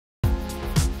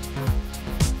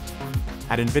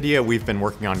At NVIDIA, we've been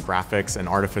working on graphics and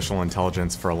artificial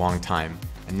intelligence for a long time,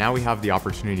 and now we have the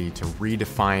opportunity to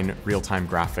redefine real-time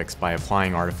graphics by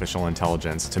applying artificial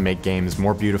intelligence to make games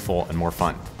more beautiful and more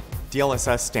fun.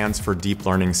 DLSS stands for Deep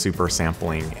Learning Super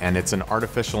Sampling, and it's an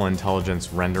artificial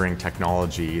intelligence rendering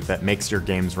technology that makes your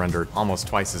games render almost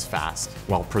twice as fast,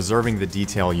 while preserving the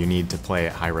detail you need to play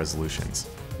at high resolutions.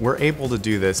 We're able to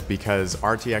do this because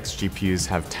RTX GPUs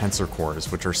have tensor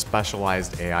cores, which are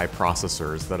specialized AI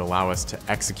processors that allow us to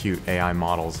execute AI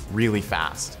models really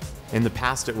fast. In the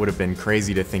past, it would have been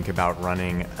crazy to think about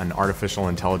running an artificial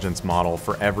intelligence model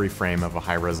for every frame of a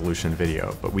high-resolution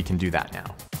video, but we can do that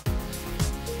now.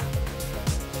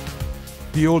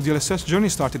 The whole DLSS journey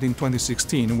started in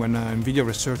 2016 when NVIDIA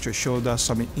researchers showed us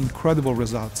some incredible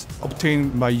results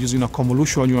obtained by using a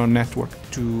convolutional neural network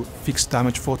to fix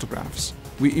damaged photographs.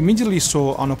 We immediately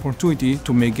saw an opportunity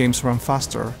to make games run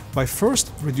faster by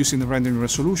first reducing the rendering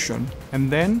resolution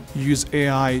and then use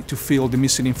AI to fill the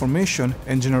missing information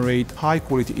and generate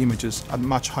high-quality images at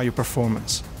much higher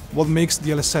performance. What makes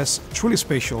DLSS truly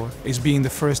special is being the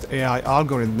first AI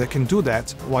algorithm that can do that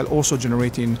while also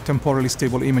generating temporally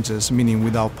stable images, meaning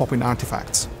without popping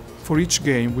artifacts. For each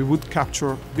game, we would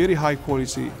capture very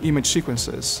high-quality image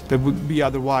sequences that would be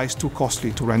otherwise too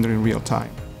costly to render in real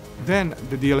time. Then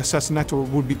the DLSS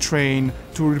network would be trained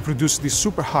to reproduce these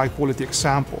super high quality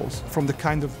examples from the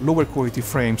kind of lower quality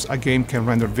frames a game can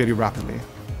render very rapidly.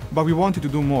 But we wanted to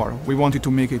do more. We wanted to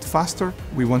make it faster,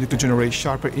 we wanted to generate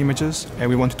sharper images, and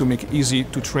we wanted to make it easy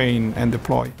to train and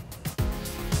deploy.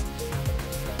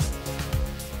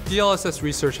 DLSS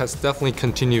research has definitely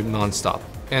continued non-stop.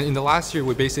 And in the last year,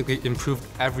 we basically improved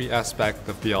every aspect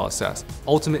of DLSS,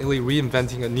 ultimately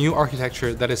reinventing a new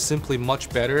architecture that is simply much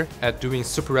better at doing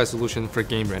super resolution for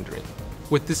game rendering.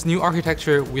 With this new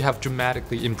architecture, we have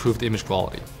dramatically improved image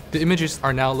quality. The images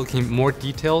are now looking more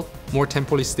detailed, more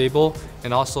temporally stable,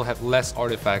 and also have less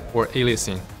artifact or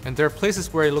aliasing. And there are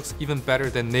places where it looks even better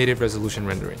than native resolution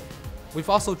rendering. We've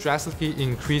also drastically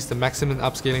increased the maximum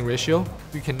upscaling ratio.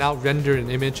 You can now render an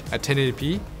image at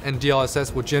 1080p, and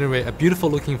DLSS will generate a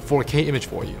beautiful looking 4K image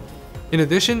for you. In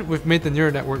addition, we've made the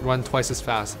neural network run twice as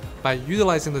fast by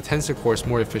utilizing the tensor cores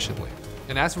more efficiently.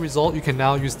 And as a result, you can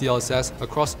now use DLSS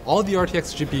across all the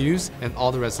RTX GPUs and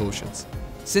all the resolutions.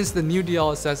 Since the new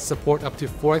DLSS support up to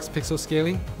 4x pixel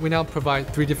scaling, we now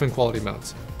provide 3 different quality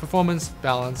modes: performance,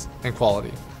 balance, and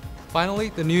quality. Finally,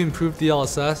 the new improved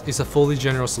DLSS is a fully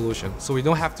general solution, so we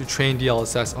don't have to train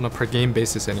DLSS on a per game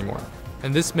basis anymore.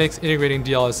 And this makes integrating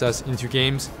DLSS into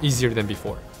games easier than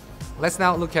before. Let's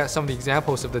now look at some of the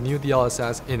examples of the new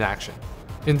DLSS in action.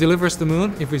 In Delivers the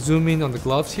Moon, if we zoom in on the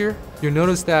gloves here, you'll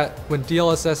notice that when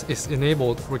DLSS is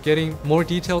enabled, we're getting more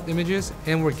detailed images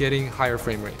and we're getting higher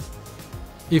frame rate.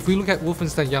 If we look at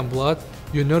Wolfenstein Youngblood,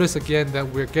 you'll notice again that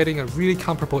we're getting a really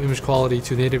comparable image quality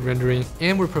to native rendering,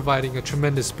 and we're providing a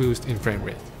tremendous boost in frame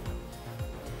rate.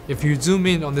 If you zoom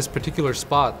in on this particular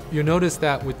spot, you'll notice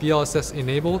that with DLSS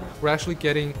enabled, we're actually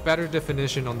getting better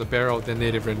definition on the barrel than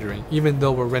native rendering, even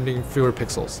though we're rendering fewer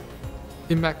pixels.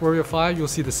 In MechWarrior 5, you'll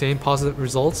see the same positive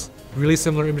results, really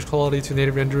similar image quality to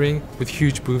native rendering with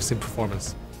huge boosts in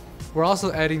performance. We're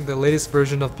also adding the latest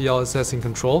version of DLSS in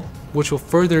Control, which will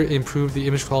further improve the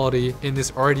image quality in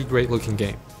this already great looking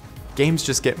game. Games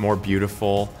just get more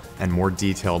beautiful and more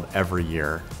detailed every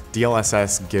year.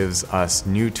 DLSS gives us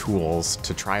new tools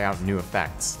to try out new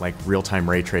effects, like real-time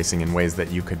ray tracing in ways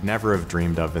that you could never have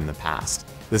dreamed of in the past.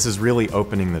 This is really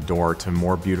opening the door to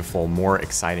more beautiful, more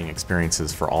exciting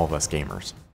experiences for all of us gamers.